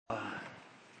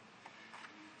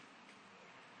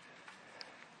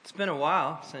It's been a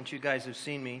while since you guys have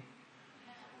seen me.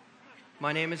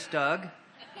 My name is Doug.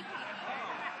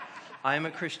 I am a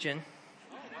Christian.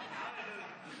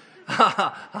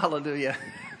 Hallelujah.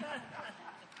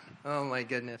 Oh my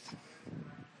goodness.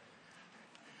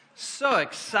 So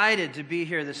excited to be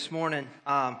here this morning.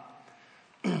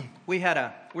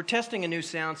 We're testing a new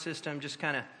sound system,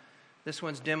 this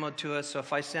one's demoed to us, so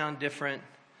if I sound different,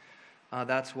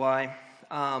 that's why.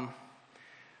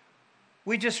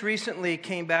 We just recently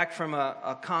came back from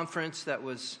a conference that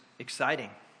was exciting.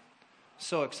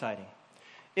 So exciting.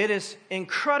 It is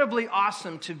incredibly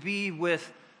awesome to be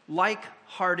with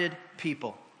like-hearted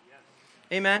people.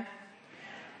 Amen?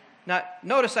 Now,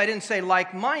 notice I didn't say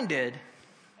like-minded,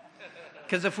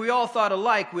 because if we all thought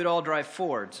alike, we'd all drive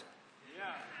Fords.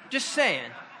 Just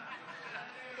saying.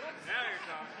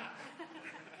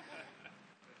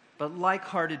 But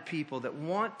like-hearted people that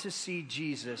want to see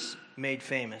Jesus made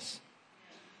famous.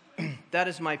 That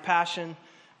is my passion.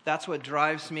 That's what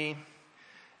drives me.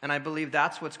 And I believe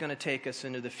that's what's going to take us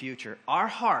into the future. Our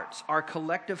hearts, our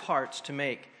collective hearts, to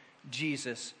make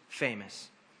Jesus famous.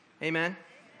 Amen?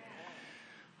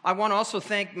 I want to also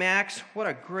thank Max. What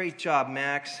a great job,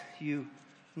 Max. You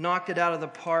knocked it out of the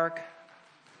park.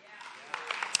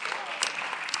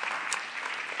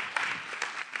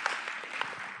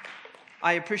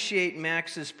 I appreciate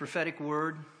Max's prophetic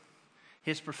word,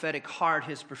 his prophetic heart,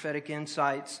 his prophetic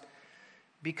insights.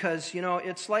 Because,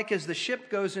 it's like as the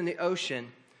ship goes in the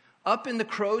ocean, up in the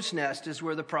crow's nest is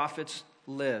where the prophets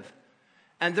live.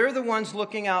 And they're the ones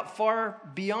looking out far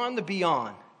beyond the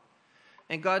beyond.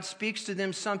 And God speaks to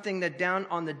them something that down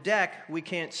on the deck we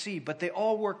can't see. But they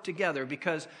all work together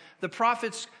because the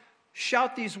prophets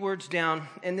shout these words down.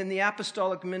 And then the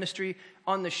apostolic ministry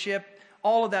on the ship,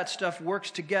 all of that stuff works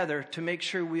together to make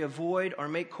sure we avoid or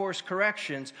make course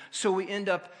corrections so we end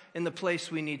up in the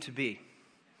place we need to be.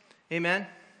 Amen?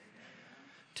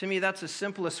 To me, that's the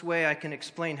simplest way I can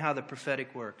explain how the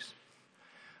prophetic works.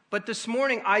 But this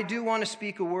morning, I do want to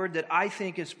speak a word that I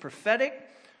think is prophetic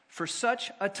for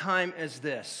such a time as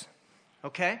this.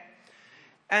 Okay?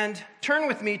 And turn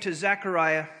with me to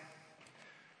Zechariah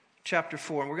chapter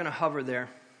 4, and we're going to hover there.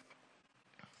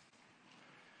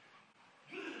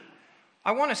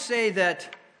 I want to say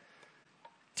that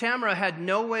Tamara had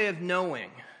no way of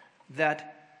knowing that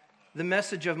the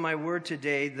message of my word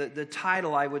today, the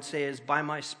title I would say is, By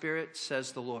My Spirit,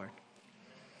 Says the Lord.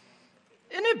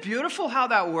 Isn't it beautiful how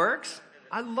that works?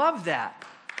 I love that.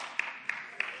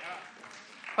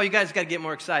 Oh, you guys got to get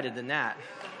more excited than that.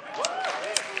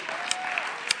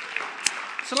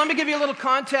 So let me give you a little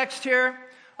context here.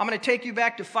 I'm going to take you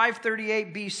back to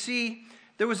 538 BC.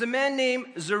 There was a man named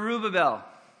Zerubbabel.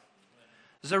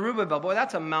 Zerubbabel, boy,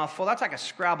 that's a mouthful. That's like a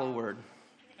Scrabble word.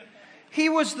 He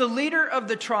was the leader of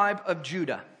the tribe of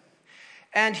Judah.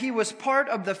 And he was part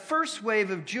of the first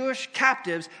wave of Jewish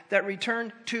captives that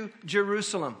returned to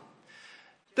Jerusalem.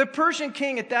 The Persian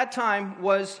king at that time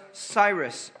was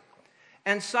Cyrus.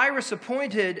 And Cyrus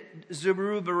appointed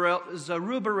Zerubbabel,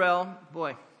 boy,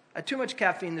 I had too much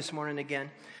caffeine this morning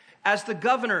again, as the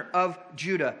governor of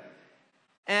Judah.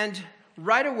 And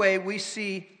right away we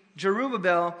see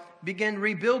Zerubbabel began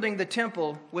rebuilding the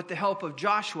temple with the help of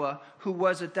Joshua, who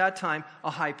was at that time a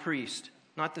high priest.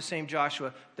 Not the same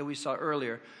Joshua that we saw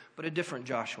earlier, but a different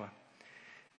Joshua.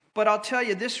 But I'll tell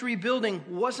you, this rebuilding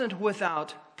wasn't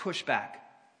without pushback.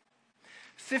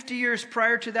 50 years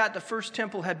prior to that, the first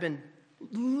temple had been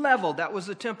leveled. That was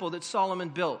the temple that Solomon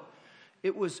built.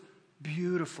 It was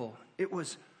beautiful. It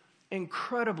was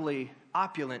incredibly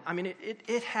opulent. I mean,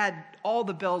 it had all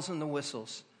the bells and the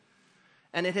whistles.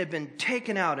 And it had been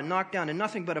taken out and knocked down and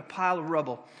nothing but a pile of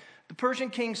rubble. The Persian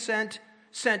king sent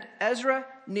Ezra,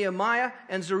 Nehemiah,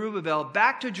 and Zerubbabel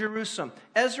back to Jerusalem.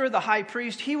 Ezra, the high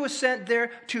priest, he was sent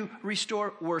there to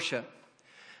restore worship.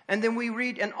 And then we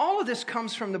read, and all of this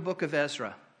comes from the book of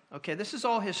Ezra. Okay, this is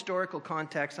all historical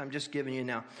context I'm just giving you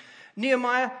now.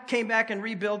 Nehemiah came back and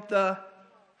rebuilt the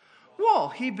wall.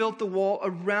 He built the wall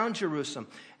around Jerusalem.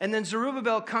 And then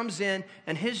Zerubbabel comes in,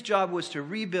 and his job was to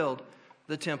rebuild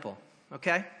the temple.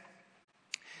 Okay?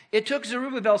 It took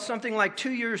Zerubbabel something like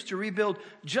 2 years to rebuild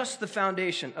just the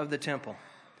foundation of the temple.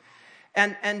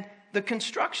 And the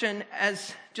construction,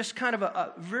 as just kind of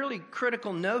a really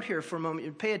critical note here for a moment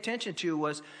to pay attention to,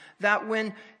 was that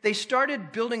when they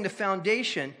started building the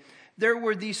foundation, there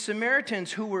were these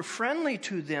Samaritans who were friendly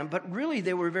to them, but really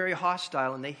they were very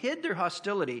hostile, and they hid their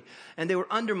hostility, and they were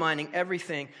undermining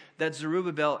everything that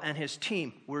Zerubbabel and his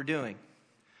team were doing.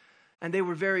 And they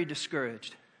were very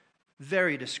discouraged.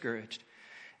 Very discouraged.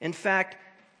 In fact,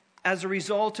 as a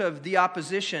result of the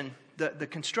opposition, the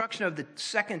construction of the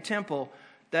second temple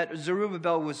that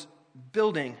Zerubbabel was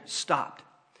building stopped.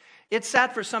 It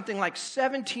sat for something like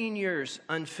 17 years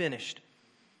unfinished.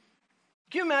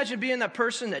 Can you imagine being that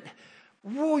person that,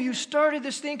 whoa, you started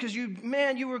this thing because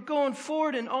you were going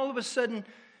forward, and all of a sudden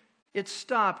it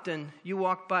stopped and you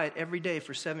walked by it every day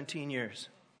for 17 years?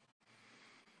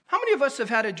 How many of us have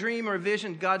had a dream or a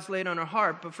vision God's laid on our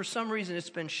heart, but for some reason it's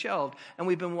been shelved and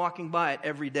we've been walking by it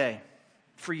every day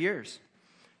for years?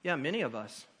 Yeah, many of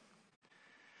us.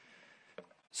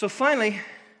 So finally,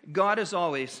 God is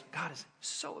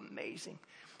so amazing.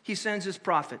 He sends his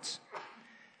prophets.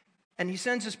 And he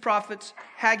sends his prophets,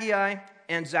 Haggai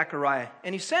and Zechariah.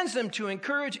 And he sends them to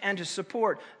encourage and to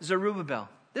support Zerubbabel.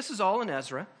 This is all in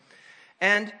Ezra.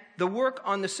 And the work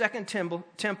on the second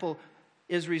temple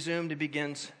is resumed and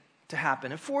begins to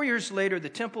happen. And 4 years later, the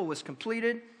temple was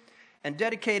completed and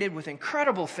dedicated with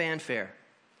incredible fanfare.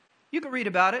 You can read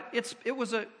about it. It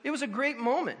was a great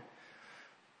moment.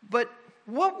 But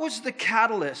what was the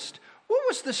catalyst? What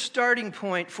was the starting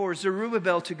point for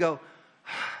Zerubbabel to go,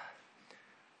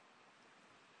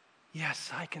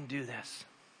 yes, I can do this.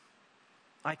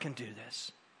 I can do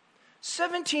this.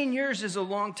 17 years is a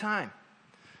long time.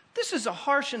 This is a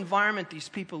harsh environment these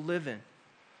people live in.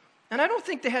 And I don't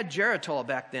think they had Geritol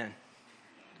back then.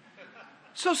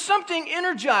 So something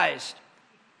energized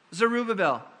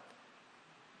Zerubbabel.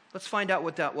 Let's find out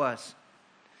what that was.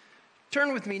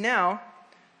 Turn with me now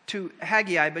to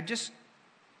Haggai, but just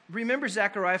remember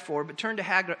Zechariah 4, but turn to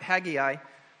Haggai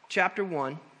chapter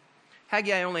 1.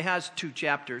 Haggai only has 2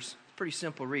 chapters. Pretty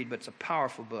simple read, but it's a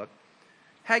powerful book.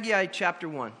 Haggai chapter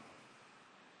 1.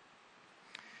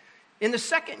 In the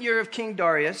 2nd year of King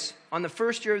Darius, on the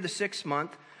 1st year of the 6th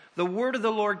month, the word of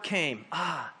the Lord came.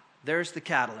 There's the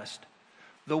catalyst.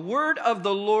 The word of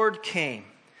the Lord came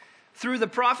through the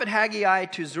prophet Haggai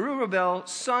to Zerubbabel,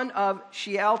 son of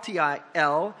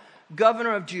Shealtiel,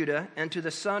 governor of Judah, and to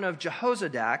the son of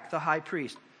Jehozadak, the high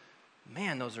priest.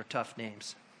 Man, those are tough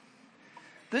names.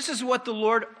 This is what the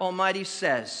Lord Almighty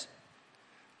says.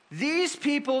 These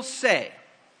people say,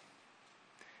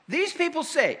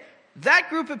 that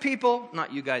group of people,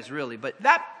 not you guys really, but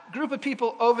that group of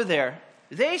people over there,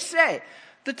 they say,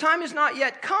 the time has not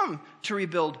yet come to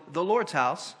rebuild the Lord's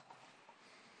house.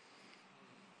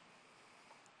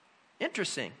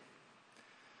 Interesting.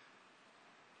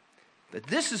 But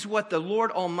this is what the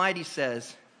Lord Almighty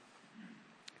says.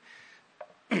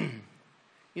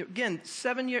 Again,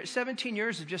 17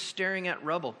 years of just staring at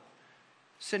rubble.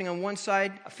 Sitting on one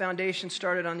side, a foundation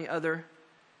started on the other.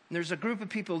 And there's a group of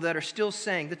people that are still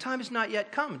saying, the time has not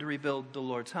yet come to rebuild the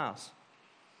Lord's house.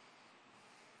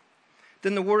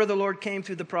 Then the word of the Lord came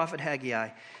through the prophet Haggai.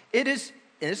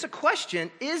 It's a question,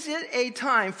 is it a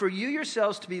time for you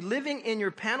yourselves to be living in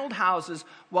your paneled houses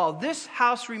while this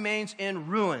house remains in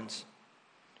ruins?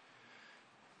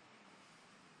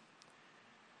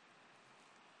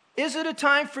 Is it a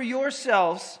time for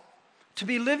yourselves to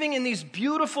be living in these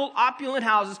beautiful, opulent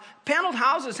houses? Paneled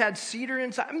houses had cedar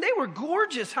inside. I mean, they were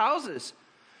gorgeous houses.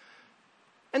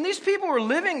 And these people were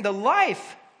living the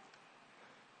life.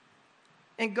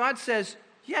 And God says,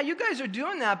 yeah, you guys are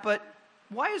doing that, but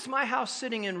why is my house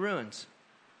sitting in ruins?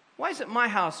 Why isn't my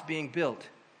house being built?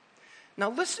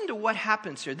 Now listen to what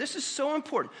happens here. This is so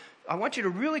important. I want you to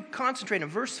really concentrate. In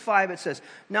verse 5 it says,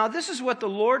 now this is what the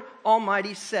Lord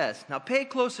Almighty says. Now pay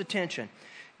close attention.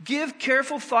 Give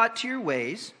careful thought to your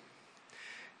ways.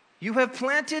 You have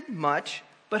planted much,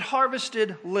 but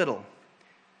harvested little.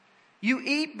 You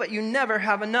eat, but you never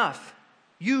have enough.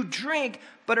 You drink,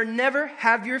 but are never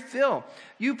have your fill.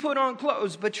 You put on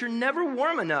clothes, but you're never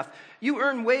warm enough. You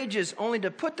earn wages only to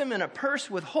put them in a purse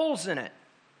with holes in it.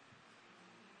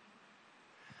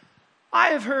 I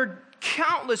have heard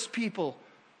countless people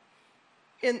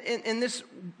in this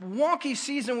wonky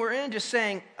season we're in just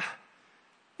saying,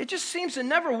 it just seems to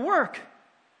never work.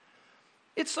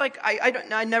 It's like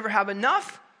I never have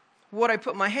enough. What I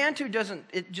put my hand to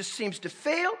it just seems to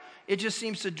fail. It just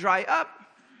seems to dry up.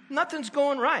 Nothing's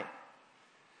going right.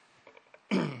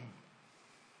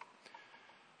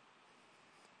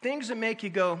 Things that make you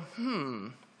go,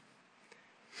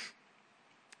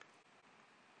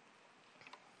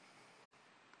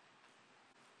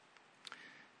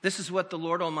 This is what the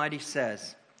Lord Almighty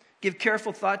says. Give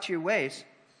careful thought to your ways.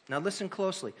 Now listen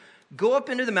closely. Go up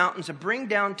into the mountains and bring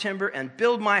down timber and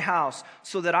build my house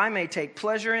so that I may take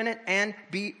pleasure in it and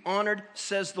be honored,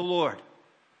 says the Lord.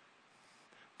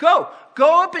 Go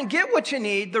up and get what you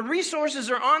need. The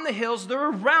resources are on the hills. They're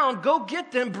around. Go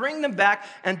get them, bring them back,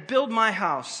 and build my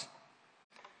house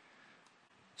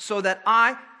so that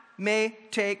I may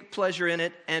take pleasure in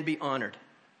it and be honored.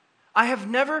 I have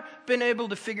never been able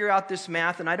to figure out this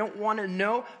math, and I don't want to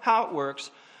know how it works.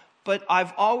 But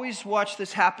I've always watched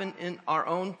this happen in our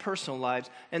own personal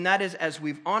lives, and that is as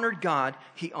we've honored God,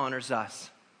 He honors us.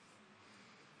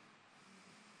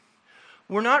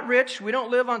 We're not rich. We don't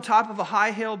live on top of a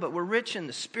high hill, but we're rich in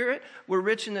the Spirit. We're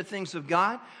rich in the things of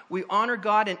God. We honor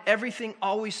God, and everything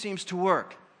always seems to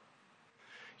work.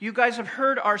 You guys have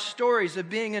heard our stories of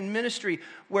being in ministry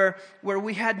where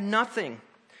we had nothing.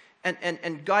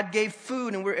 And God gave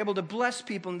food, and we were able to bless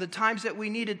people in the times that we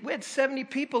needed. We had 70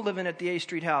 people living at the A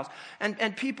Street house.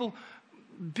 And people,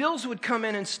 bills would come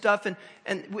in and stuff.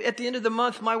 And at the end of the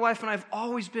month, my wife and I have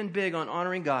always been big on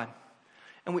honoring God.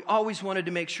 And we always wanted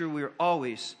to make sure we were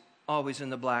always in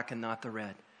the black and not the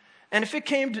red. And if it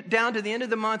came down to the end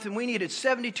of the month and we needed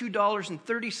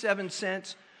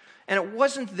 $72.37 and it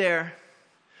wasn't there,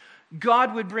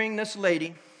 God would bring this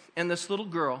lady and this little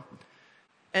girl,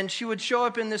 and she would show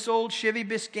up in this old Chevy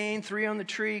Biscayne, 3 on the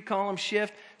tree, column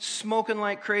shift, smoking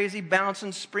like crazy,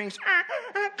 bouncing springs,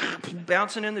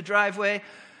 bouncing in the driveway.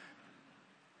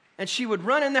 And she would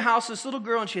run in the house, this little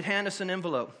girl, and she'd hand us an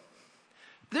envelope.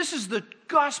 This is the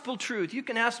gospel truth. You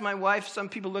can ask my wife. Some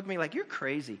people look at me like, you're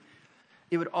crazy.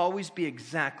 It would always be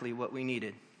exactly what we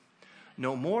needed.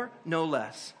 No more, no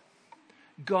less.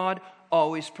 God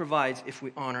always provides if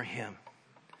we honor Him.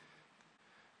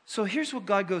 So here's what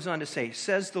God goes on to say,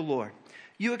 says the Lord.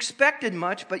 You expected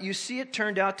much, but you see it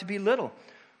turned out to be little.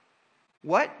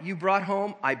 What you brought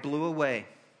home, I blew away.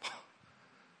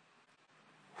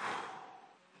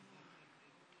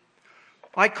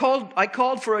 I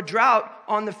called for a drought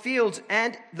on the fields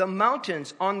and the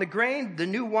mountains, on the grain, the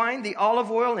new wine, the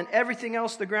olive oil, and everything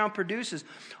else the ground produces,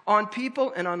 on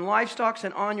people and on livestock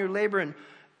and on your labor and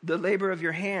the labor of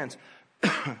your hands.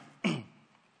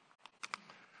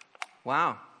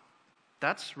 Wow,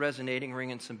 that's resonating,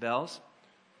 ringing some bells.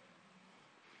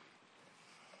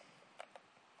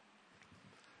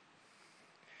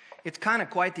 It's kind of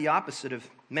quite the opposite of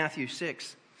Matthew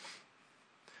 6.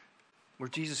 Where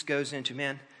Jesus goes into,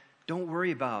 man, don't worry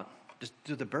about,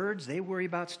 do the birds, they worry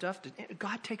about stuff?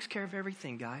 God takes care of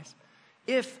everything, guys.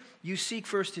 If you seek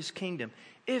first His kingdom,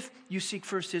 if you seek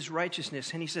first His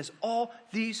righteousness, and He says, all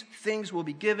these things will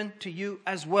be given to you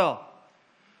as well.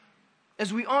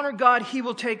 As we honor God, He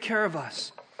will take care of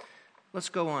us. Let's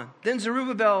go on. Then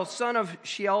Zerubbabel, son of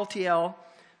Shealtiel,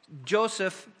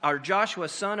 Joshua,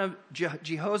 son of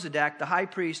Jehozadak, the high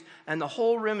priest, and the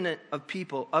whole remnant of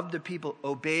the people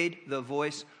obeyed the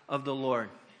voice of the Lord.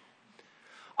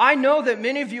 I know that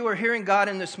many of you are hearing God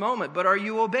in this moment, but are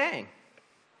you obeying?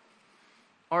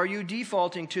 Are you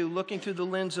defaulting to looking through the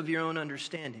lens of your own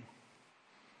understanding?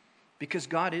 Because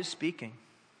God is speaking.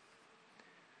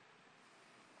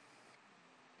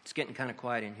 It's getting kind of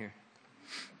quiet in here.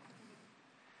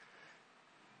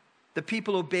 The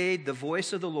people obeyed the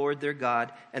voice of the Lord their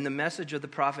God and the message of the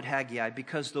prophet Haggai,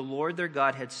 because the Lord their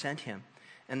God had sent him,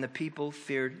 and the people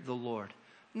feared the Lord.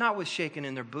 Not with shaking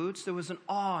in their boots. There was an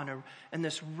awe and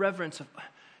this reverence of,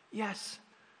 yes,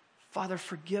 Father,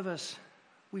 forgive us.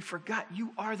 We forgot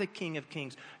you are the King of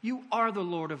Kings. You are the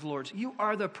Lord of Lords. You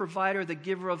are the provider, the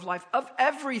giver of life, of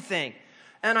everything.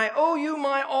 And I owe you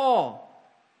my all.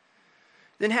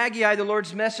 Then Haggai, the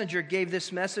Lord's messenger, gave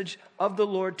this message of the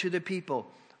Lord to the people.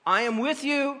 I am with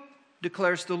you,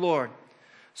 declares the Lord.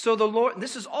 So the Lord,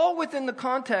 this is all within the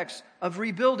context of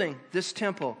rebuilding this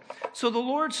temple. So the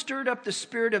Lord stirred up the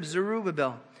spirit of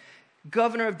Zerubbabel,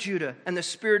 governor of Judah, and the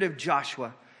spirit of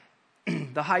Joshua,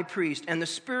 the high priest, and the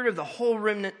spirit of the whole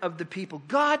remnant of the people.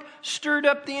 God stirred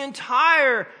up the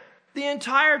entire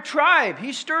tribe.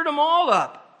 He stirred them all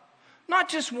up. Not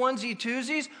just onesie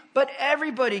twosies, but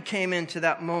everybody came into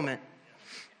that moment.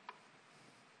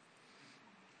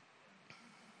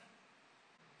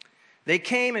 They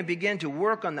came and began to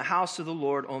work on the house of the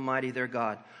Lord Almighty their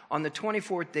God. On the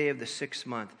 24th day of the 6th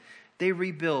month, they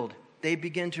rebuild. They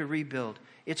begin to rebuild.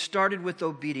 It started with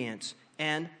obedience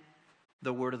and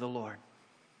the word of the Lord.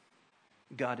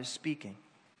 God is speaking.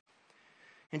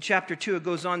 In chapter 2, it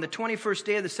goes on, the 21st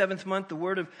day of the 7th month, the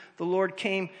word of the Lord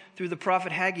came through the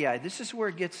prophet Haggai. This is where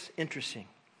it gets interesting.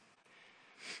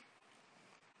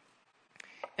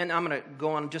 And I'm going to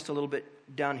go on just a little bit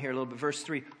down here, a little bit. Verse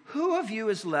 3. Who of you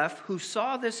is left who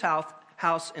saw this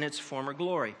house in its former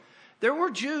glory? There were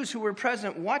Jews who were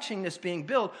present watching this being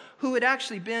built, who had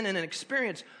actually been in an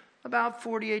experience about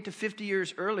 48 to 50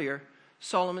 years earlier,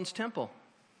 Solomon's temple.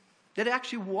 They'd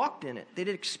actually walked in it. They'd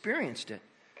experienced it.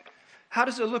 How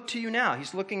does it look to you now?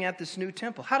 He's looking at this new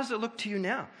temple. How does it look to you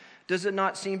now? Does it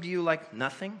not seem to you like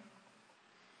nothing?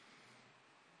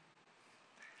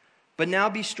 But now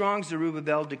be strong,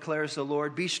 Zerubbabel, declares the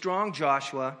Lord. Be strong,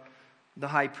 Joshua, the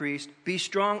high priest. Be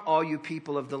strong, all you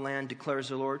people of the land, declares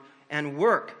the Lord, and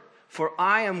work. For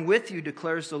I am with you,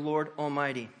 declares the Lord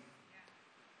Almighty.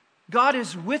 God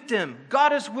is with them.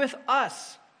 God is with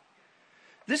us.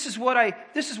 This is what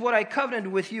I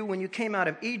covenanted with you when you came out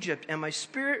of Egypt, and my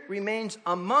spirit remains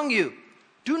among you.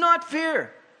 Do not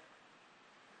fear.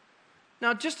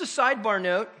 Now, just a sidebar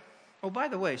note. Oh, by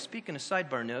the way, speaking of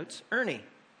sidebar notes, Ernie,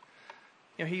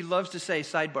 he loves to say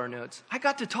sidebar notes. I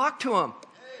got to talk to him.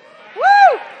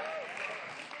 Woo!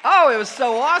 Oh, it was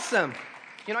so awesome.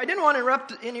 I didn't want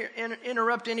to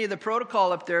interrupt any of the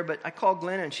protocol up there, but I called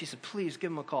Glenna, and she said, please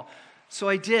give him a call. So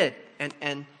I did,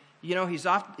 and he's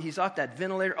off that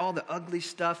ventilator, all the ugly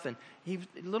stuff, and he's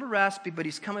a little raspy, but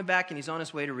he's coming back, and he's on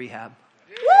his way to rehab.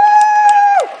 Woo!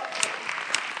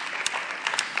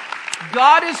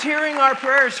 God is hearing our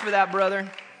prayers for that brother,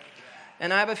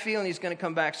 and I have a feeling he's going to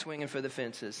come back swinging for the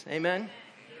fences. Amen?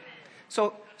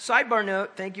 So, sidebar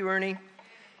note, thank you, Ernie.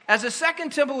 As the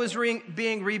second temple was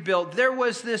being rebuilt, there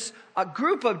was a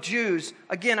group of Jews,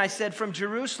 again, I said from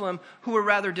Jerusalem, who were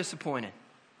rather disappointed.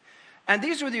 And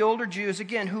these were the older Jews,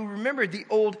 again, who remembered the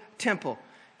old temple.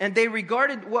 And they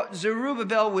regarded what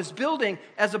Zerubbabel was building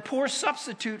as a poor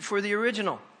substitute for the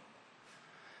original.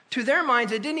 To their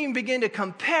minds, it didn't even begin to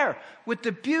compare with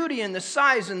the beauty and the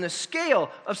size and the scale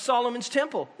of Solomon's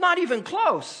temple. Not even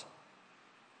close.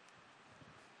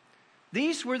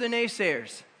 These were the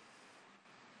naysayers.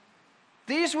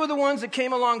 These were the ones that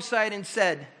came alongside and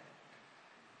said,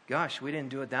 gosh, we didn't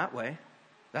do it that way.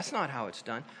 That's not how it's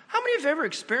done. How many have ever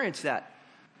experienced that?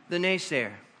 The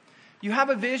naysayer. You have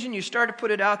a vision, you start to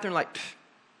put it out there and like,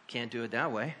 can't do it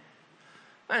that way.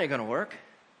 That ain't going to work.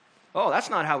 Oh, that's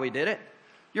not how we did it.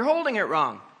 You're holding it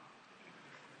wrong.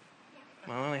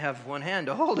 Well, I only have one hand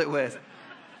to hold it with.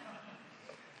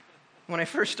 When I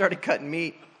first started cutting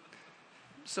meat,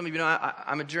 some of you know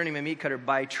I'm a journeyman meat cutter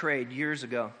by trade years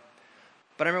ago.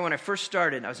 But I remember when I first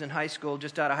started, I was in high school,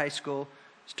 just out of high school,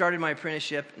 started my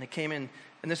apprenticeship, and I came in,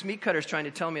 and this meat cutter is trying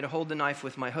to tell me to hold the knife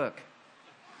with my hook.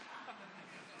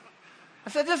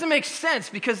 I said, that doesn't make sense,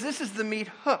 because this is the meat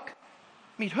hook.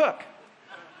 Meat hook.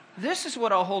 This is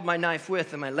what I'll hold my knife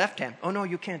with in my left hand. Oh, no,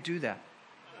 you can't do that.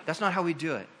 That's not how we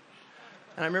do it.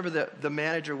 And I remember the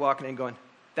manager walking in going,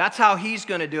 that's how he's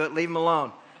going to do it. Leave him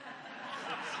alone.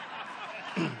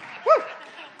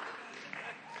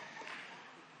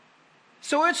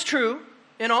 So it's true,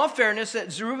 in all fairness,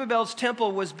 that Zerubbabel's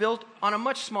temple was built on a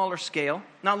much smaller scale.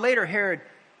 Now, later Herod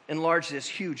enlarged this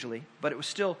hugely, but it was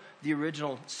still the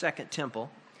original second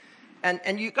temple.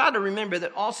 And you got to remember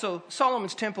that also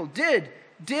Solomon's temple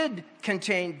did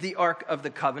contain the Ark of the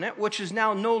Covenant, which is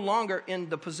now no longer in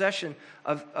the possession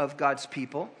of God's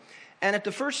people. And at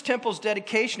the first temple's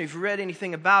dedication, if you read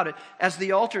anything about it, as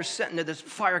the altar is set into this,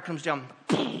 fire comes down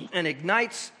and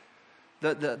ignites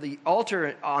the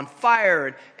altar on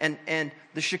fire, and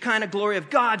the Shekinah glory of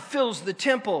God fills the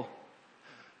temple.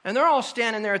 And they're all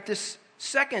standing there at this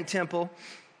second temple,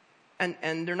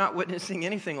 and they're not witnessing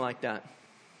anything like that.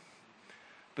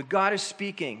 But God is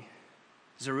speaking.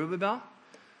 Zerubbabel,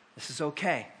 this is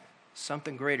okay.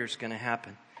 Something greater is going to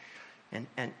happen.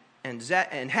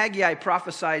 And Haggai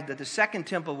prophesied that the second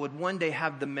temple would one day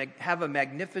have a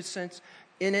magnificence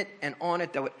in it and on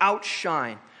it that would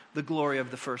outshine the glory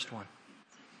of the first one.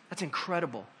 That's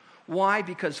incredible. Why?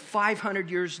 Because 500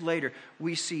 years later,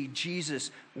 we see Jesus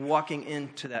walking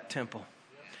into that temple.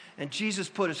 And Jesus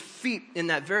put his feet in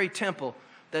that very temple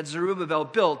that Zerubbabel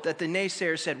built, that the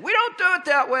naysayers said, we don't do it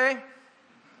that way.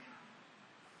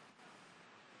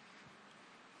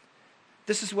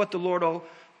 This is what the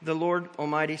Lord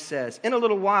Almighty says. In a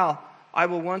little while, I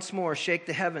will once more shake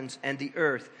the heavens and the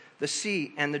earth, the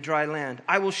sea and the dry land.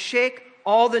 I will shake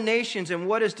all the nations, and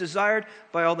what is desired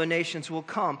by all the nations will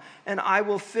come. And I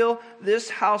will fill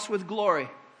this house with glory.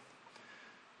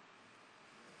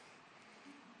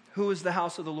 Who is the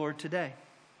house of the Lord today?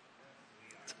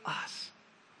 It's us.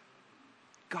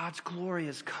 God's glory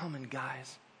is coming,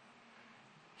 guys.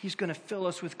 He's going to fill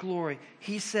us with glory.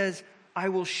 He says, I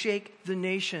will shake the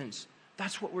nations.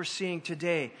 That's what we're seeing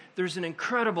today. There's an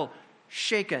incredible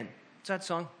shaking. What's that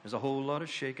song? There's a whole lot of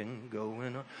shaking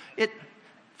going on.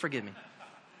 Forgive me.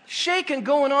 Shaking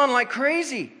going on like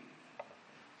crazy.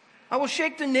 I will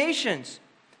shake the nations.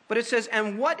 But it says,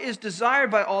 and what is desired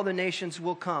by all the nations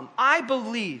will come. I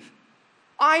believe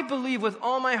with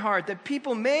all my heart that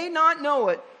people may not know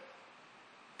it,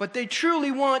 but they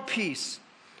truly want peace.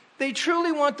 They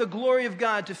truly want the glory of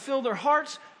God to fill their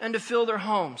hearts and to fill their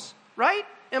homes. Right?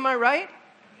 Am I right?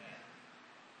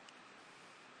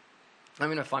 I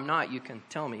mean, if I'm not, you can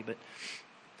tell me, but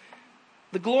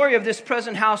the glory of this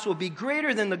present house will be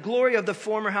greater than the glory of the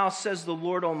former house, says the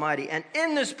Lord Almighty. And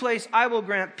in this place I will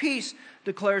grant peace,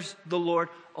 declares the Lord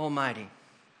Almighty.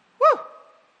 Woo!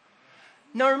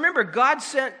 Now remember, God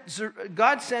sent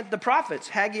the prophets,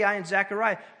 Haggai and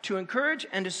Zechariah, to encourage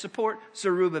and to support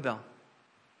Zerubbabel.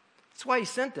 That's why he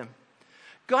sent them.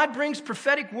 God brings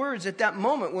prophetic words at that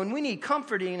moment when we need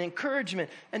comforting and encouragement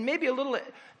and maybe a little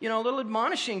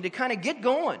admonishing to kind of get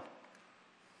going.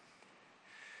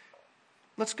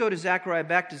 Let's go to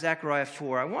back to Zechariah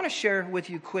 4. I want to share with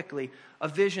you quickly a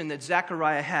vision that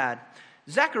Zechariah had.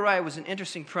 Zechariah was an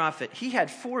interesting prophet. He had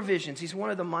 4 visions. He's one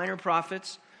of the minor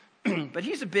prophets, but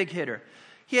he's a big hitter.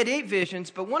 He had 8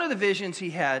 visions, but one of the visions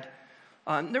he had,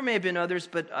 there may have been others,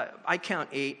 but I count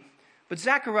 8. But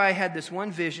Zechariah had this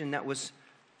one vision that was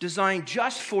designed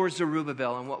just for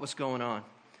Zerubbabel and what was going on.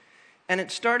 And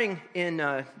it's starting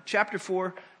in chapter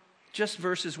 4, just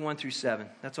verses 1 through 7.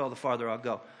 That's all the farther I'll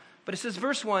go. But it says,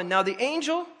 verse 1, "Now the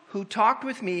angel who talked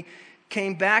with me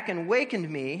came back and wakened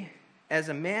me as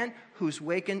a man who's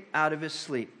wakened out of his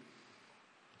sleep."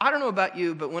 I don't know about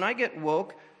you, but when I get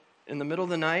woke in the middle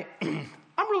of the night,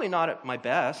 I'm really not at my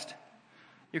best.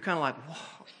 You're kind of like,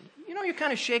 whoa. You're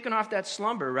kind of shaking off that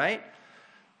slumber, right?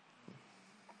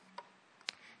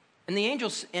 And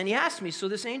he asked me, so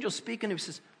this angel speaking to me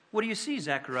says, "What do you see,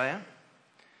 Zechariah?"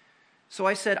 So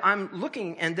I said, "I'm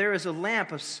looking, and there is a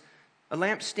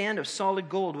lampstand of solid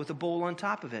gold with a bowl on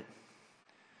top of it."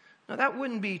 Now that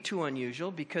wouldn't be too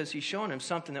unusual because he's showing him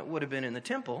something that would have been in the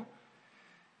temple.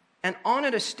 And on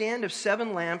it a stand of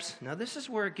 7 lamps. Now this is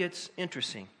where it gets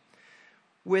interesting.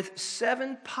 With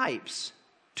 7 pipes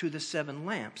to the 7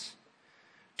 lamps.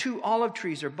 2 olive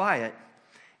trees are by it,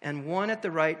 and one at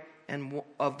the right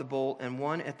of the bowl, and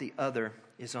one at the other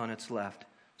is on its left.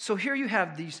 So here you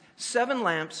have these 7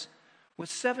 lamps with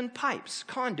 7 pipes,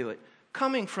 conduit,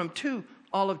 coming from 2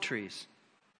 olive trees.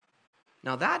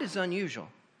 Now that is unusual.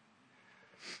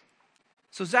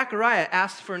 So Zechariah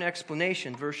asks for an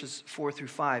explanation, verses 4 through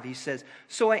 5. He says,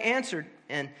 "So I answered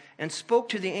and spoke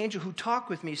to the angel who talked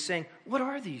with me, saying, 'What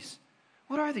are these?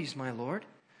 What are these, my Lord?'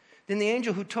 Then the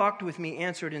angel who talked with me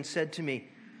answered and said to me,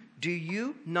 'Do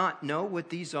you not know what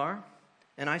these are?'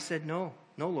 And I said, 'No,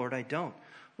 Lord, I don't.'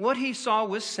 What he saw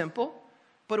was simple,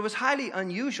 but it was highly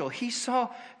unusual. He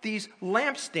saw these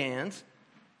lampstands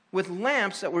with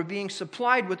lamps that were being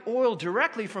supplied with oil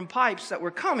directly from pipes that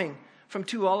were coming from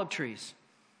 2 olive trees.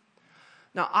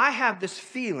 Now, I have this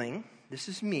feeling, this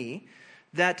is me,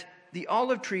 that the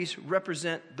olive trees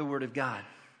represent the Word of God.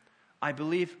 I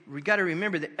believe we got to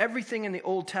remember that everything in the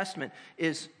Old Testament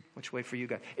is, which way for you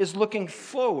guys, is looking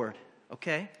forward,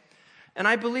 okay? And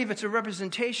I believe it's a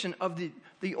representation of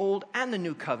the Old and the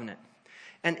New Covenant.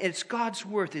 And it's God's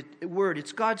word,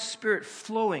 it's God's Spirit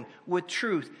flowing with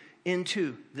truth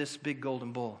into this big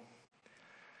golden bowl.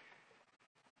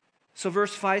 So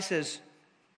verse 5 says,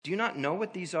 "Do you not know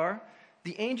what these are?"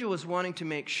 The angel was wanting to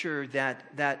make sure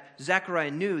that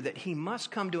Zechariah knew that he must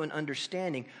come to an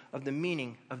understanding of the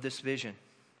meaning of this vision.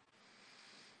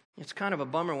 It's kind of a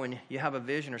bummer when you have a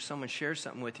vision or someone shares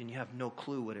something with you and you have no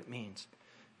clue what it means.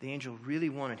 The angel really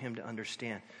wanted him to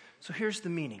understand. So here's the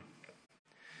meaning.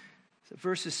 So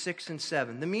verses 6 and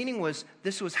 7. The meaning was,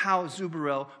 this was how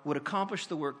Zerubbabel would accomplish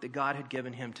the work that God had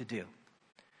given him to do.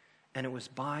 And it was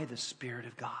by the Spirit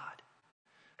of God.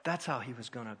 That's how he was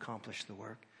going to accomplish the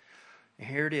work. And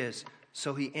here it is.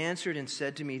 "So he answered and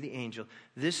said to me, the angel,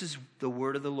 'This is the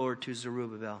word of the Lord to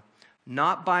Zerubbabel.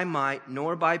 Not by might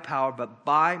nor by power, but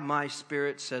by my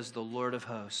Spirit, says the Lord of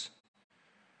hosts.'"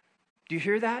 Do you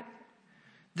hear that?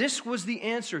 This was the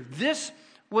answer. This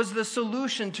was the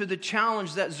solution to the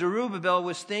challenge that Zerubbabel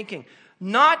was thinking.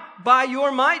 Not by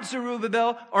your might,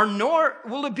 Zerubbabel, or nor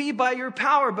will it be by your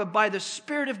power, but by the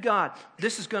Spirit of God.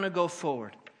 This is going to go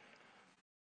forward.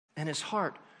 And his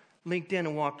heart linked in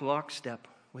and walked lockstep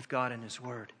with God and his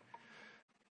word.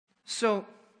 So,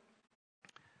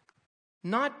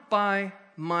 not by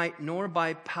might nor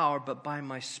by power, but by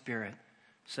my Spirit,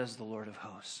 says the Lord of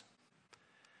hosts.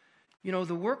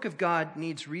 The work of God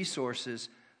needs resources,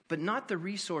 but not the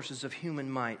resources of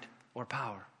human might or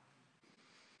power.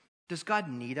 Does God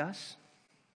need us?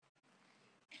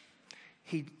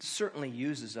 He certainly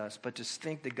uses us, but to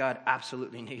think that God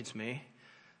absolutely needs me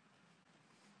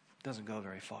doesn't go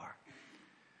very far.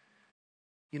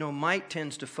 Might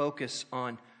tends to focus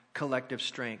on collective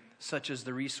strength, such as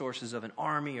the resources of an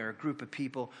army or a group of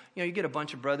people. You get a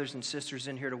bunch of brothers and sisters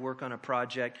in here to work on a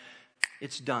project.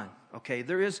 It's done, okay?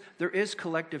 There is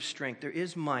collective strength. There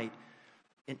is might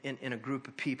in a group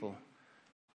of people.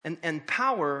 And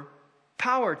power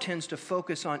tends to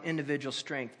focus on individual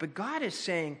strength. But God is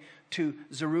saying to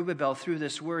Zerubbabel through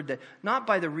this word that not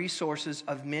by the resources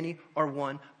of many or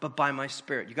one, but by my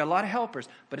Spirit. You got a lot of helpers,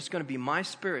 but it's going to be my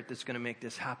Spirit that's going to make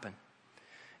this happen.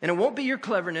 And it won't be your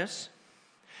cleverness.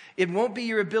 It won't be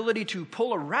your ability to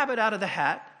pull a rabbit out of the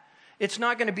hat. It's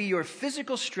not going to be your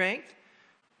physical strength.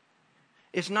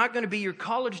 It's not going to be your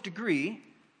college degree.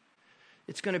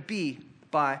 It's going to be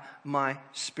by my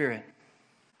Spirit.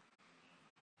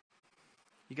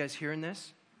 You guys hearing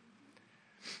this?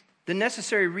 The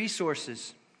necessary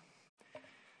resources.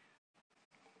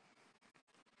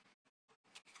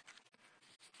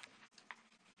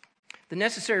 The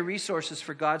necessary resources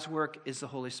for God's work is the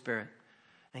Holy Spirit.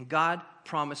 And God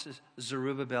promises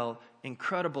Zerubbabel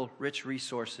incredible, rich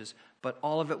resources, but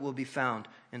all of it will be found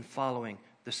in following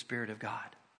the Spirit of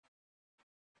God.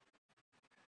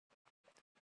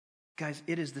 Guys,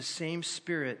 it is the same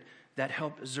Spirit that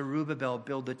helped Zerubbabel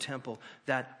build the temple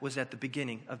that was at the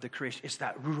beginning of the creation. It's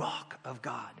that Ruach of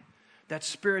God. That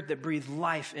Spirit that breathed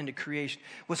life into creation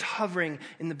was hovering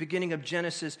in the beginning of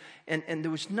Genesis, and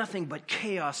there was nothing but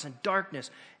chaos and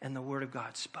darkness, and the Word of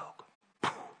God spoke.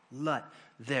 Let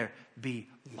there be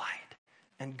light.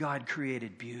 And God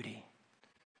created beauty.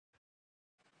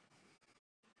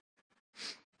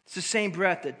 It's the same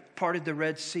breath that parted the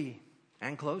Red Sea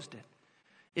and closed it.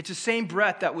 It's the same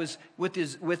breath that was with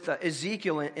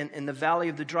Ezekiel in the valley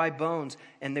of the dry bones,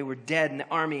 and they were dead in the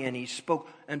army, and he spoke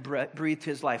and breathed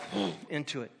his life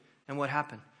into it. And what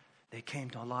happened? They came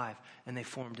to life, and they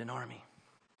formed an army.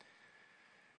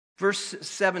 Verse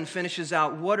 7 finishes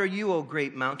out, "What are you, O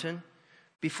great mountain?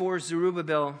 Before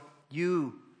Zerubbabel,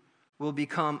 you will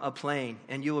become a plain,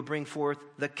 and you will bring forth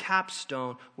the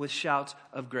capstone with shouts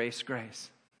of grace, grace."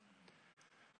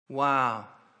 Wow,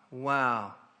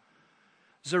 wow.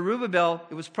 Zerubbabel,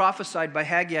 it was prophesied by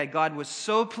Haggai, God was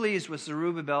so pleased with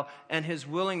Zerubbabel and his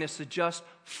willingness to just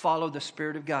follow the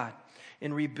Spirit of God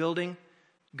in rebuilding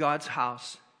God's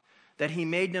house, that he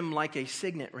made them like a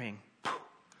signet ring.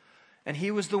 And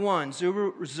he was the one,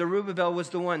 Zerubbabel was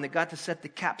the one that got to set the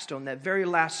capstone, that very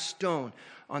last stone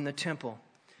on the temple.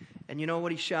 And you know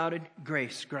what he shouted?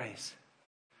 Grace, grace.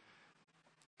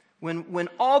 When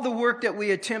all the work that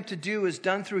we attempt to do is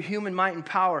done through human might and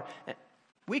power,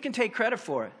 we can take credit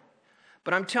for it.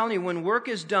 But I'm telling you, when work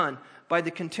is done by the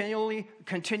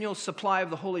continual supply of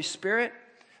the Holy Spirit,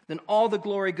 then all the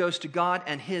glory goes to God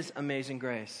and His amazing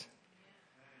grace.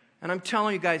 And I'm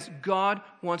telling you guys, God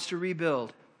wants to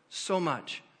rebuild so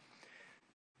much.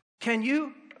 Can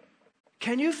you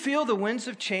feel the winds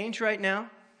of change right now?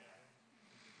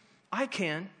 I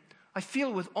can. I feel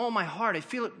it with all my heart. I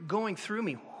feel it going through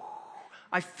me.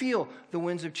 I feel the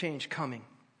winds of change coming.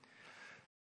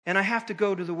 And I have to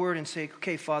go to the Word and say,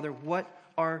 okay, Father, what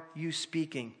are you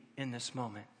speaking in this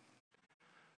moment?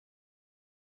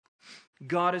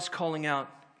 God is calling out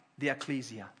the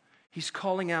ecclesia. He's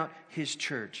calling out His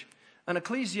church. An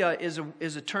ecclesia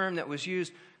is a term that was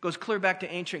used, goes clear back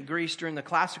to ancient Greece during the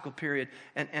classical period,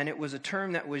 and it was a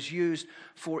term that was used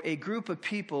for a group of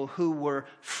people who were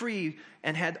free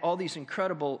and had all these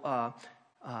incredible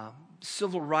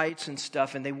civil rights and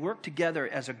stuff, and they worked together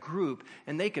as a group,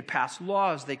 and they could pass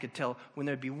laws, they could tell when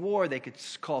there'd be war, they could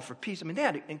call for peace. I mean, they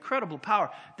had incredible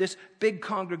power, this big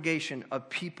congregation of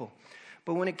people.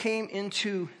 But when it came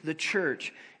into the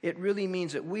church, it really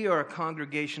means that we are a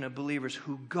congregation of believers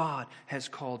who God has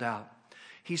called out.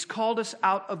 He's called us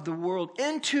out of the world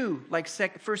into, like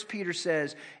 1 Peter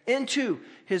says, into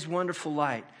His wonderful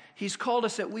light. He's called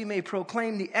us that we may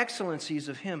proclaim the excellencies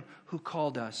of Him who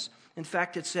called us. In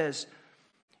fact, it says,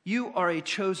 you are a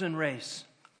chosen race.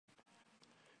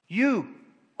 You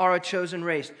are a chosen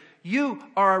race. You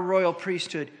are a royal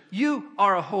priesthood. You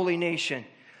are a holy nation.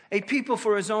 A people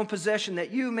for His own possession,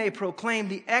 that you may proclaim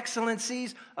the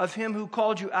excellencies of Him who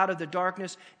called you out of the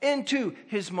darkness into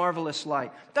His marvelous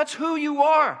light. That's who you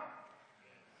are.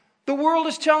 The world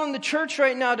is telling the church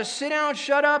right now to sit down,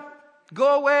 shut up,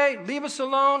 go away, leave us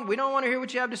alone. We don't want to hear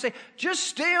what you have to say. Just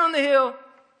stay on the hill.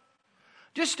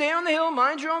 Just stay on the hill,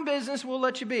 mind your own business, we'll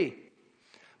let you be.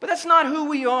 But that's not who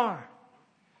we are.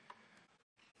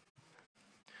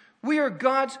 We are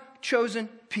God's chosen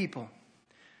people.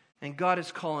 And God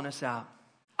is calling us out.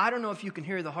 I don't know if you can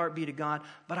hear the heartbeat of God,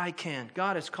 but I can.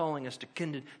 God is calling us to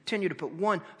continue to put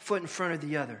one foot in front of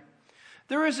the other.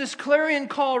 There is this clarion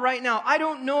call right now. I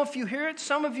don't know if you hear it.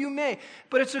 Some of you may.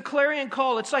 But it's a clarion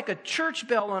call. It's like a church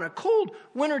bell on a cold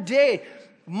winter day.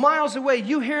 Miles away,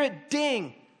 you hear it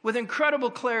ding with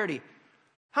incredible clarity.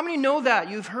 How many know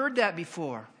that? You've heard that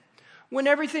before. When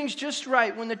everything's just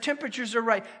right, when the temperatures are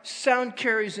right, sound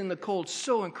carries in the cold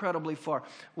so incredibly far.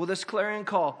 Well, this clarion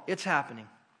call, it's happening.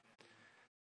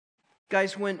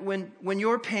 Guys, when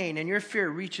your pain and your fear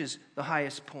reaches the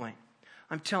highest point,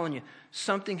 I'm telling you,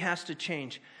 something has to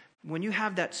change. When you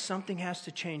have that something has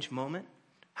to change moment,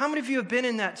 How many of you have been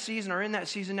in that season or in that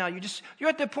season now? You're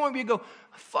at the point where you go,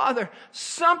 Father,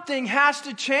 something has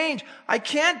to change. I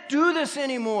can't do this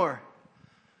anymore.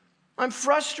 I'm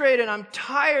frustrated. I'm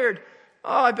tired.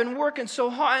 Oh, I've been working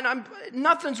so hard and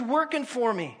nothing's working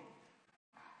for me.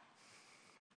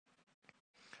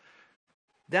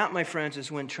 That, my friends,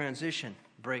 is when transition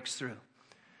breaks through.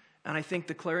 And I think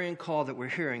the clarion call that we're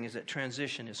hearing is that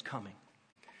transition is coming.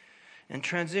 And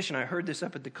transition, I heard this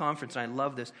up at the conference, and I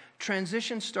love this.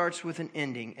 Transition starts with an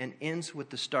ending and ends with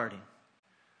the starting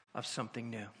of something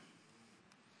new.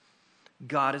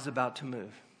 God is about to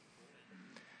move.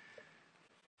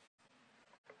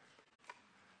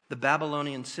 The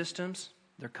Babylonian systems,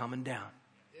 they're coming down.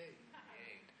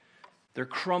 They're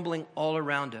crumbling all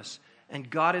around us. And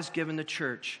God has given the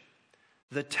church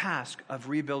the task of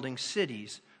rebuilding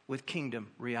cities with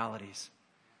kingdom realities.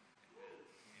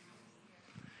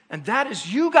 And that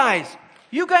is you guys.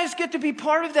 You guys get to be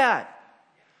part of that.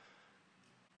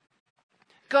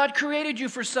 God created you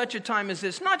for such a time as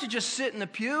this, not to just sit in the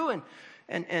pew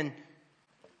and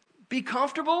be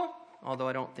comfortable, although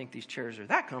I don't think these chairs are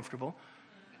that comfortable.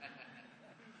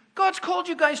 God's called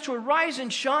you guys to arise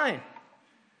and shine.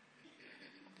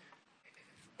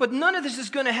 But none of this is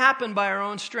going to happen by our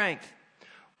own strength.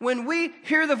 When we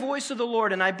hear the voice of the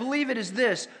Lord, and I believe it is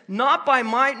this, not by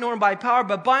might nor by power,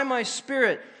 but by my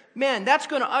Spirit, man, that's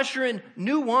going to usher in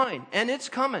new wine, and it's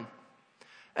coming.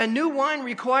 And new wine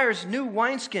requires new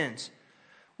wineskins.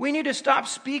 We need to stop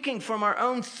speaking from our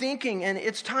own thinking, and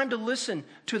it's time to listen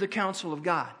to the counsel of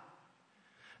God.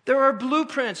 There are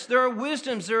blueprints, there are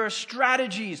wisdoms, there are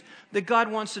strategies that God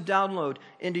wants to download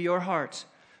into your hearts.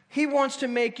 He wants to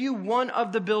make you one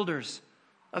of the builders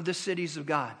of the cities of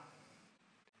God.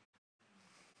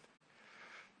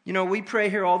 You know, we pray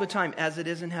here all the time, as it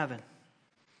is in heaven.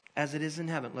 As it is in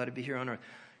heaven, let it be here on earth.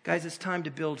 Guys, it's time to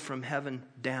build from heaven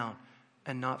down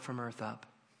and not from earth up.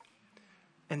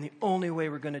 And the only way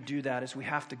we're going to do that is we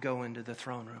have to go into the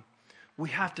throne room. We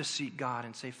have to seek God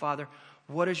and say, Father,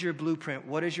 what is your blueprint?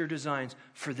 What is your designs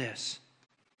for this?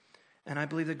 And I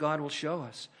believe that God will show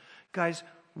us. Guys,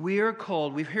 we are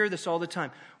called, we hear this all the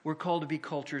time, we're called to be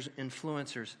culture's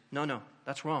influencers. No,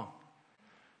 that's wrong.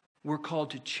 We're called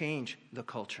to change the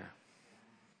culture.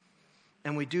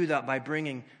 And we do that by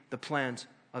bringing the plans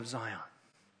of Zion.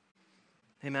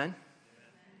 Amen?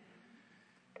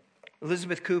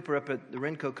 Elizabeth Cooper up at the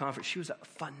Renco conference, she was a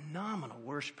phenomenal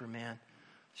worshiper, man.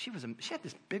 She had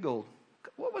this big old,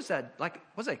 what was that?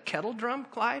 Was that a kettle drum,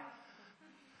 Clyde?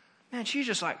 Man, she's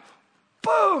just like,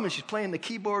 boom! And she's playing the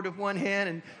keyboard with one hand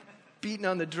and beating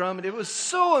on the drum. And it was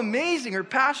so amazing. Her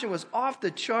passion was off the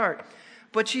chart.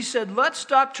 But she said, let's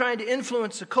stop trying to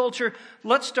influence the culture.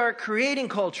 Let's start creating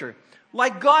culture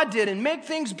like God did and make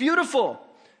things beautiful.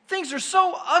 Things are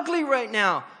so ugly right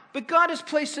now. But God has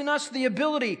placed in us the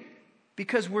ability,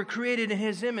 because we're created in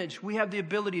His image, we have the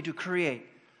ability to create.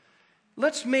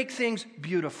 Let's make things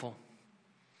beautiful.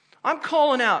 I'm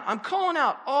calling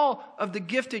out all of the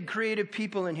gifted, creative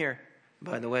people in here.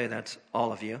 By the way, that's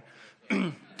all of you.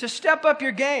 To step up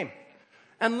your game.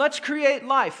 And let's create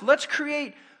life. Let's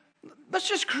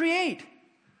just create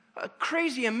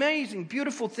crazy, amazing,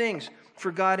 beautiful things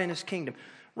for God and His kingdom.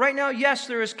 Right now, yes,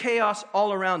 there is chaos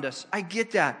all around us. I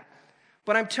get that.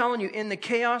 But I'm telling you, in the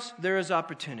chaos, there is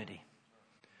opportunity.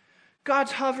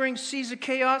 God's hovering, sees the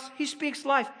chaos. He speaks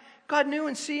life. God knew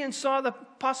and saw the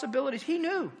possibilities. He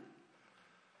knew.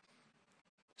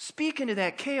 Speak into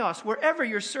that chaos. Wherever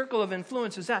your circle of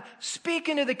influence is at, speak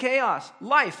into the chaos.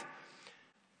 Life.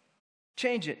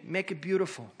 Change it. Make it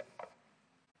beautiful.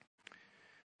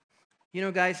 You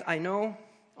know, guys, I know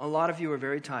a lot of you are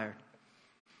very tired.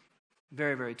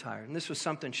 Very, very tired. And this was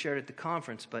something shared at the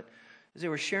conference, but as they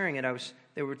were sharing it,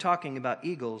 they were talking about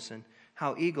eagles and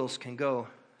how eagles can go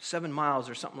 7 miles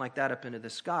or something like that up into the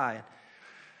sky.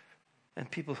 And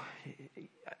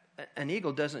an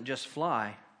eagle doesn't just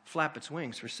flap its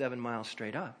wings for 7 miles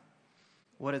straight up.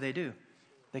 What do?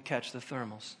 They catch the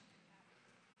thermals.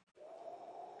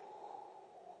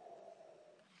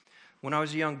 When I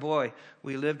was a young boy,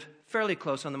 we lived fairly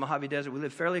close on the Mojave Desert. We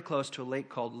lived fairly close to a lake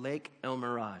called Lake El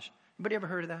Mirage. Anybody ever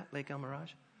heard of that, Lake El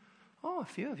Mirage? Oh, a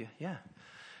few of you, yeah.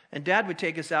 And Dad would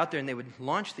take us out there, and they would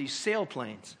launch these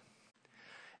sailplanes.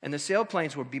 And the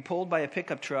sailplanes would be pulled by a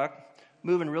pickup truck,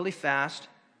 moving really fast.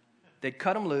 They'd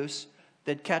cut them loose.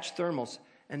 They'd catch thermals,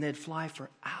 and they'd fly for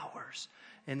hours.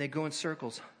 And they'd go in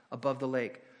circles above the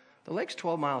lake. The lake's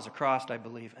 12 miles across, I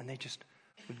believe, and they just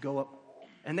would go up.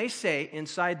 And they say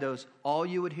inside those, all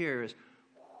you would hear is,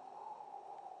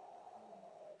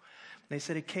 they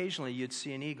said occasionally you'd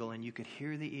see an eagle, and you could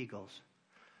hear the eagles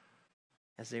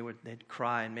as they'd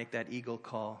cry and make that eagle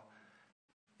call.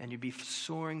 and you'd be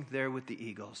soaring there with the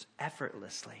eagles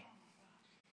effortlessly.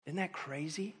 Isn't that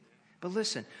crazy? But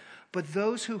listen, but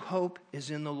those who hope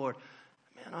is in the Lord.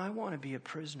 Man, I want to be a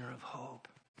prisoner of hope.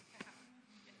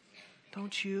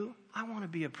 Don't you? I want to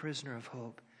be a prisoner of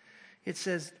hope. It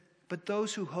says, but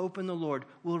those who hope in the Lord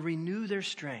will renew their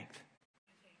strength.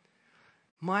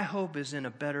 My hope is in a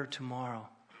better tomorrow.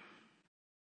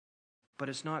 But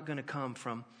it's not going to come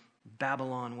from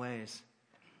Babylon ways.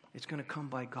 It's going to come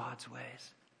by God's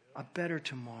ways. A better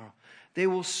tomorrow. They